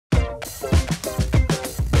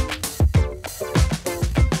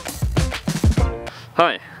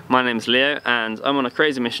Hi, my name's Leo and I'm on a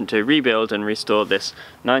crazy mission to rebuild and restore this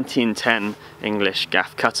 1910 English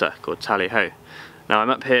gaff cutter called Tally Ho. Now I'm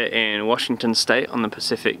up here in Washington State on the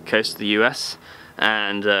Pacific coast of the US,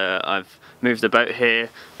 and I've moved the boat here.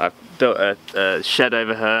 I've built a shed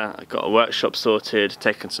over here, I've got a workshop sorted,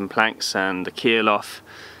 taken some planks and the keel off,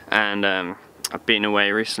 and I've been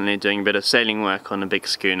away recently doing a bit of sailing work on a big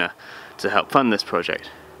schooner to help fund this project.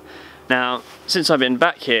 Now, since I've been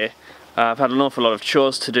back here, I've had an awful lot of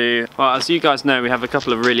chores to do. Well, as you guys know, we have a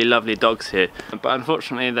couple of really lovely dogs here, but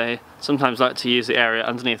unfortunately they sometimes like to use the area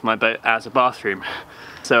underneath my boat as a bathroom.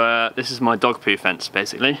 So this is my dog poo fence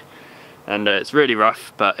basically, and it's really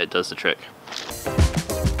rough, but it does the trick.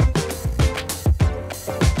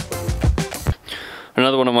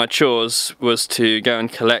 Another one of my chores was to go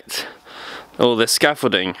and collect all this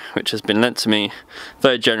scaffolding, which has been lent to me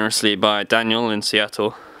very generously by Daniel in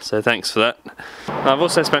Seattle, so thanks for that. I've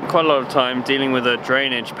also spent quite a lot of time dealing with a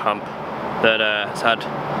drainage pump that has had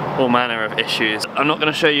all manner of issues. I'm not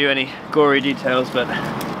going to show you any gory details, but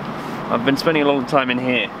I've been spending a lot of time in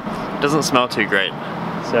here. It doesn't smell too great,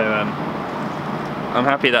 so I'm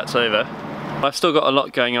happy that's over. I've still got a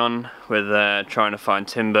lot going on with trying to find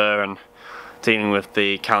timber and dealing with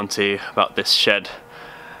the county about this shed,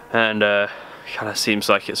 and kind of seems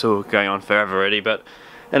like it's all going on forever already, but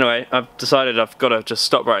anyway, I've decided I've got to just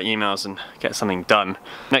stop writing emails and get something done.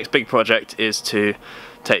 Next big project is to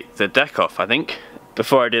take the deck off, I think.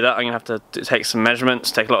 Before I do that, I'm going to have to take some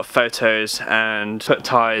measurements, take a lot of photos, and put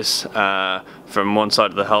ties from one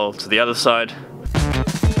side of the hull to the other side.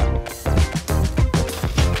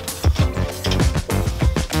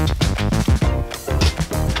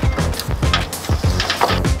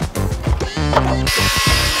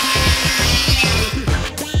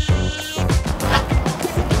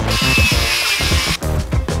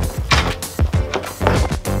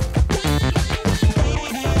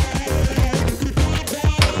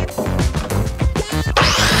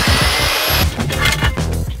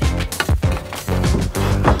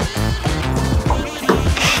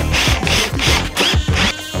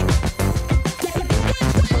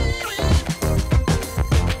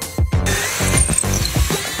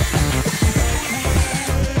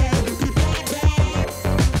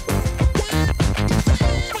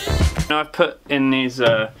 Now I've put in these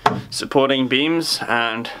supporting beams,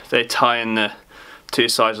 and they tie in the two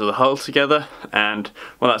sides of the hull together, and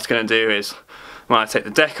what that's going to do is when I take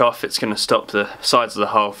the deck off, it's going to stop the sides of the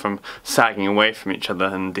hull from sagging away from each other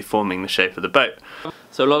and deforming the shape of the boat.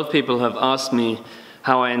 So a lot of people have asked me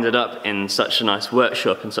how I ended up in such a nice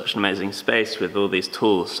workshop in such an amazing space with all these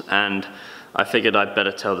tools, and I figured I'd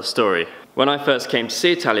better tell the story. When I first came to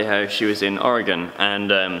see Tally Ho, she was in Oregon,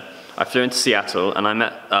 and I flew into Seattle and I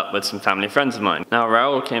met up with some family friends of mine. Now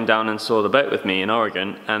Raoul came down and saw the boat with me in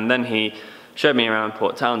Oregon, and then he showed me around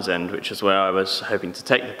Port Townsend, which is where I was hoping to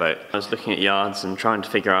take the boat. I was looking at yards and trying to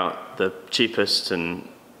figure out the cheapest and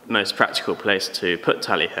most practical place to put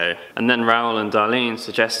Tally Ho. And then Raoul and Darlene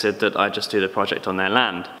suggested that I just do the project on their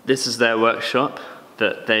land. This is their workshop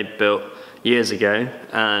that they built years ago,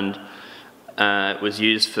 and it was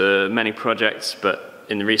used for many projects, but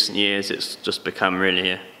in the recent years it's just become really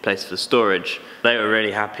a place for storage. They were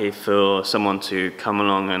really happy for someone to come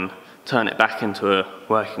along and turn it back into a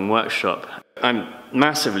working workshop. I'm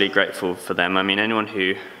massively grateful for them. I mean, anyone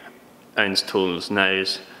who owns tools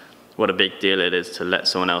knows what a big deal it is to let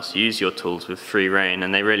someone else use your tools with free rein,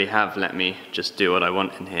 and they really have let me just do what I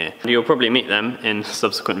want in here. You'll probably meet them in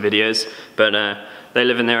subsequent videos, but they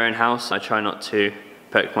live in their own house. I try not to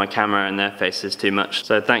poke my camera in their faces too much.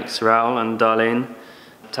 So thanks Raoul and Darlene.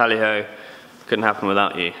 Tally Ho couldn't happen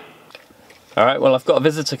without you. Alright, well I've got a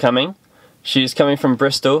visitor coming. She's coming from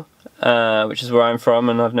Bristol, which is where I'm from,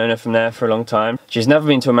 and I've known her from there for a long time. She's never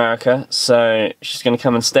been to America, so she's going to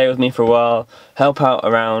come and stay with me for a while, help out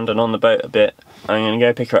around and on the boat a bit. I'm going to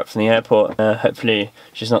go pick her up from the airport. Hopefully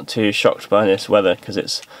she's not too shocked by this weather, because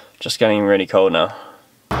it's just getting really cold now.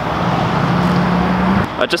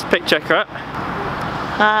 I just picked Checker up.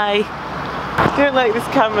 Hi. I don't like this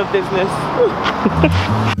camera business.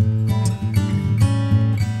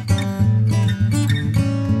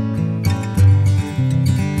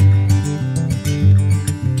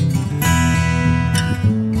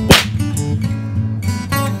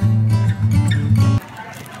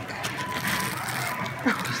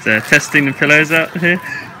 Just testing the pillows out here.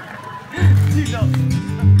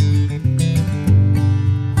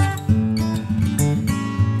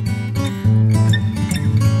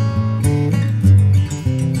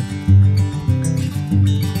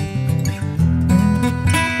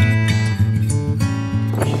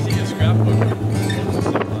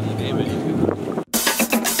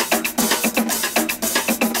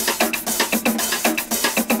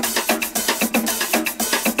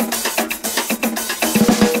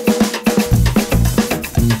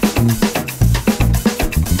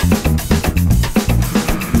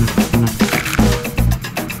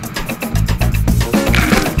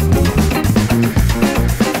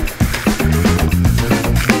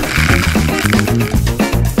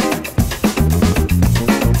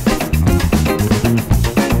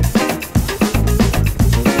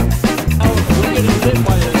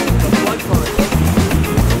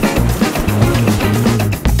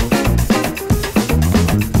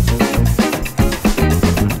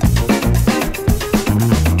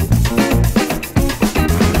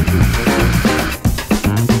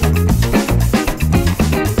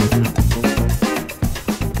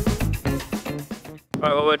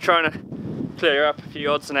 trying to clear up a few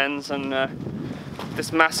odds and ends, and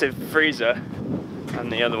this massive freezer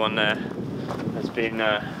and the other one there has been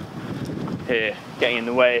here getting in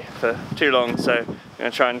the way for too long, so I'm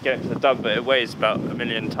going to try and get it to the dump, but it weighs about 1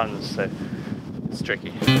 million tons, so it's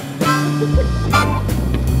tricky.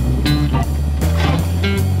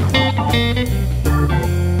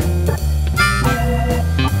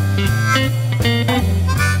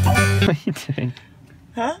 What are you doing?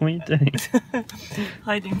 Huh? What are you doing?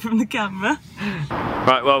 Hiding from the camera.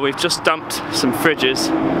 Right, well, we've just dumped some fridges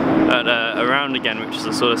at Around Again, which is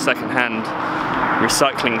a sort of second-hand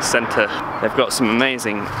recycling centre. They've got some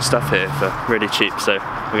amazing stuff here for really cheap, so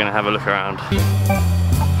we're going to have a look around.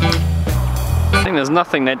 I think there's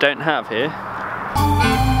nothing they don't have here.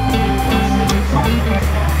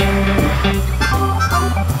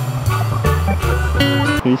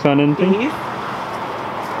 Have you found anything?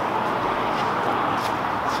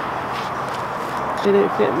 They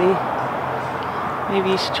don't fit me.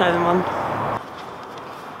 Maybe you should try them on.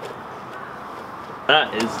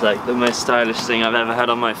 That is like the most stylish thing I've ever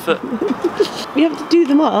had on my foot. We have to do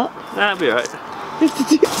them up. That'll be alright. We have to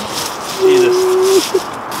do. Jesus.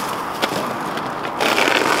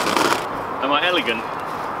 Am I elegant?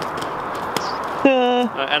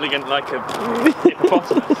 Elegant like a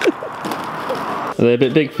hippopotamus. Are they a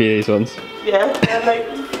bit big for you, these ones? Yeah, they're like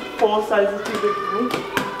 4 sizes too big for me.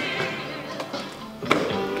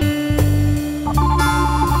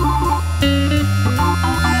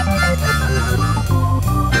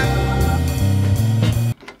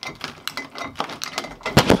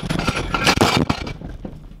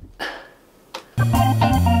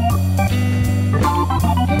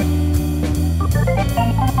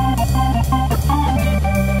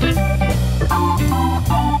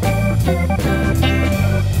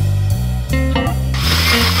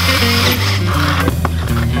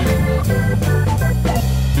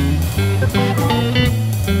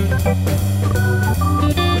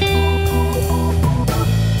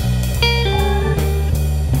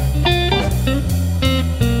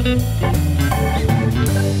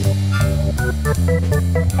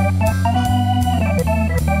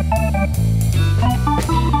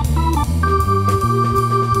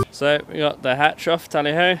 So we got the hatch off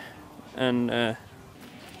Tally Ho, and have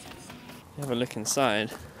a look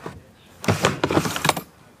inside.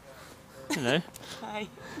 Hello. Hi.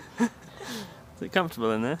 Is it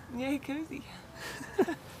comfortable in there? Yeah, cozy.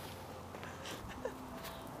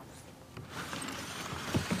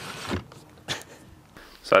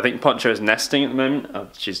 So I think Poncho is nesting at the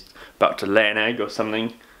moment. She's about to lay an egg or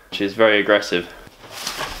something. She's very aggressive.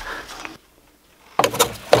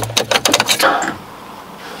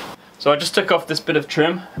 So I just took off this bit of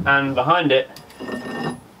trim, and behind it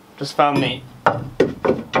just found the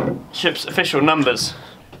ship's official numbers.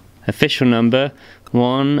 Official number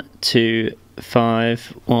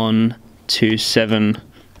 125127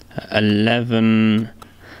 11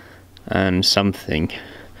 and something.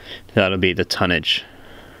 That'll be the tonnage.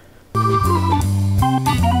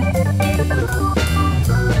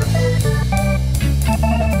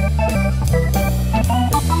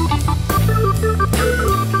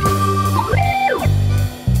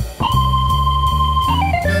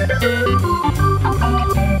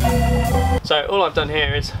 So all I've done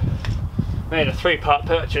here is made a 3-part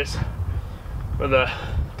purchase with a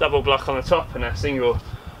double block on the top and a single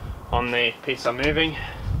on the piece I'm moving,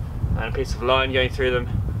 and a piece of line going through them,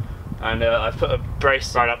 and I've put a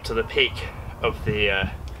brace right up to the peak of the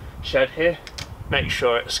shed here, make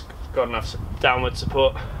sure it's got enough downward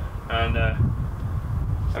support, and I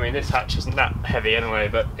mean, this hatch isn't that heavy anyway,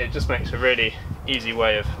 but it just makes a really easy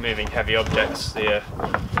way of moving heavy objects. The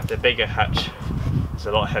bigger hatch is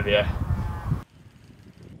a lot heavier.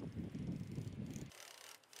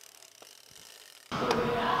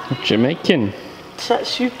 What you making?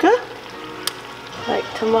 Shakshuka, like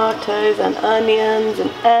tomatoes and onions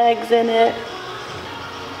and eggs in it.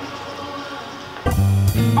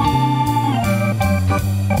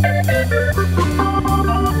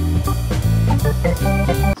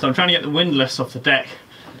 So I'm trying to get the windlass off the deck,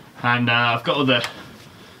 and I've got all the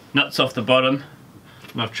nuts off the bottom,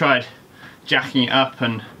 and I've tried jacking it up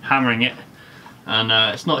and hammering it, and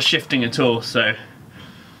it's not shifting at all, so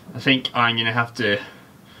I think I'm going to have to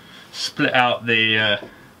split out the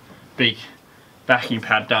big backing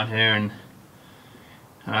pad down here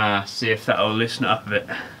and see if that will loosen it up a bit.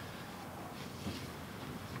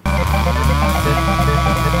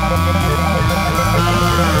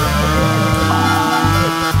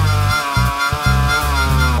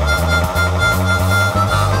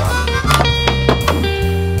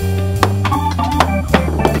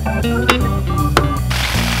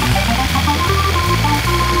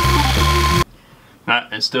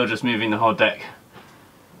 still just moving the whole deck.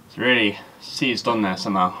 It's really seized on there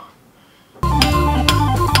somehow.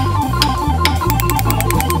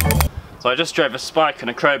 So I just drove a spike and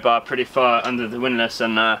a crowbar pretty far under the windlass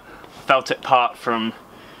and felt it part from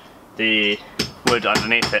the wood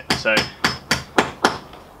underneath it, so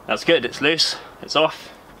that's good. It's loose, it's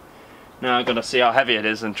off. Now I've got to see how heavy it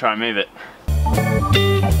is and try and move it.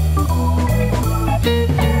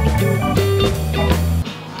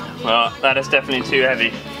 Well, that is definitely too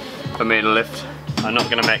heavy for me to lift. I'm not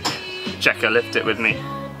going to make Checker lift it with me.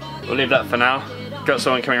 We'll leave that for now. Got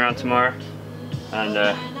someone coming around tomorrow, and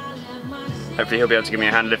hopefully he'll be able to give me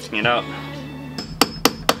a hand lifting it up.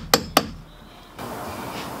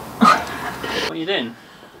 What are you doing?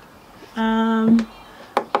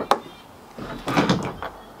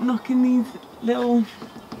 Knocking these little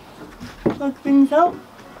plug things out.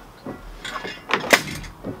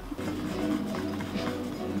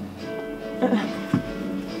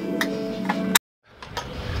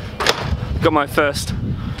 Got my first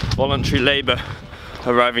voluntary labour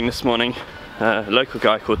arriving this morning. A local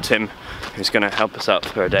guy called Tim who's going to help us out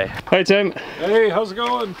for a day. Hey Tim! Hey, how's it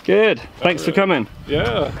going? Good, thanks for coming.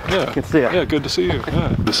 Yeah. Good to see you. Yeah, good to see you.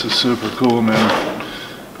 Yeah. This is super cool, man.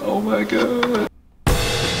 Oh my god.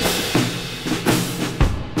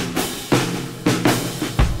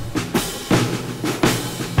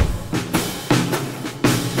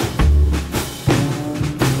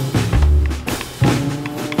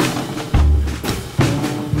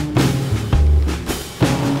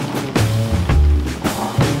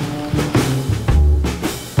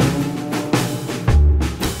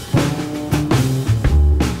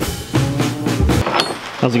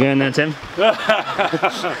 How's it going there, Tim?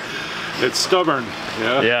 It's stubborn,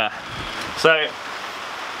 yeah. Yeah. So,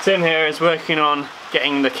 Tim here is working on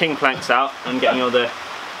getting the king planks out and getting all the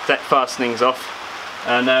deck fastenings off.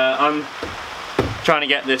 And I'm trying to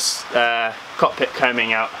get this cockpit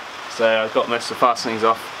combing out. So I've got most of the fastenings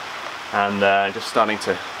off and just starting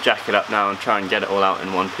to jack it up now and try and get it all out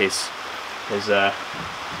in one piece. Because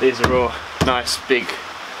these are all nice big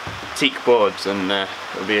teak boards, and it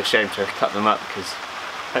would be a shame to cut them up because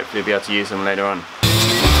hopefully we'll be able to use them later on.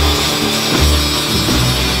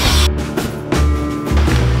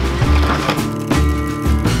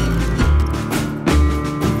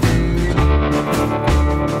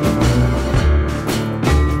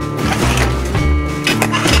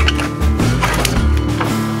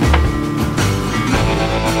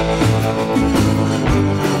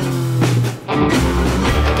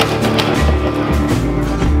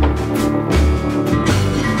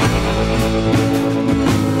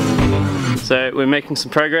 So we're making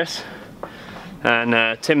some progress,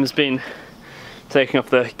 and Tim's been taking off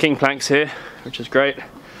the king planks here, which is great,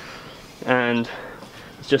 and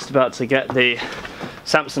it's just about to get the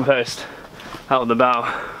Samson post out of the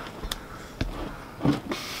bow.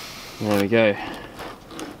 There we go.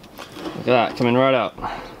 Look at that, coming right out.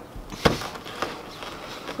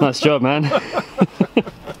 Nice job, man.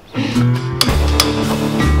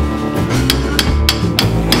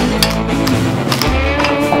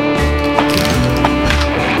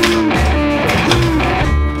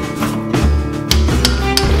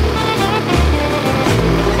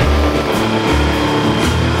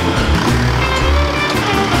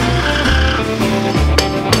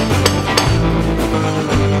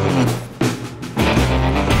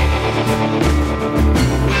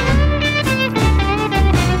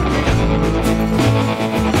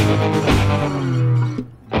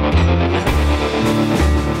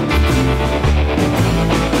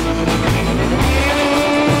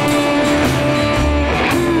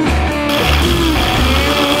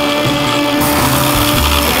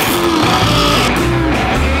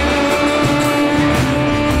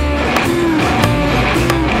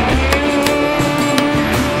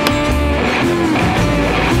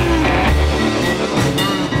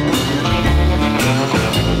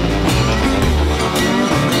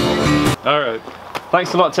 Alright.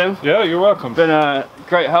 Thanks a lot, Tim. Yeah, you're welcome. Been a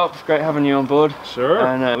great help, great having you on board. Sure.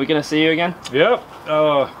 And we're going to see you again? Yep.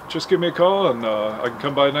 Just give me a call and I can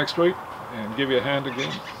come by next week and give you a hand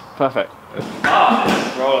again. Perfect.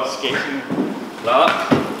 Roller skating. Lark.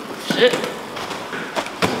 Shit.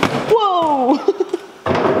 Whoa!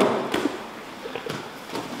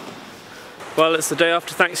 Well, it's the day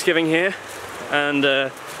after Thanksgiving here, and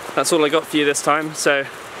that's all I got for you this time. So,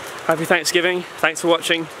 happy Thanksgiving, thanks for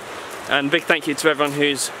watching, and big thank you to everyone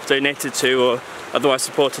who's donated to or otherwise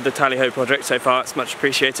supported the Tally Ho project so far. It's much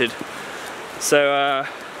appreciated. So,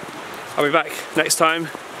 I'll be back next time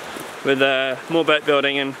with more boat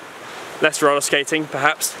building and less roller skating,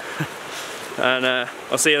 perhaps. And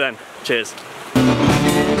I'll see you then. Cheers.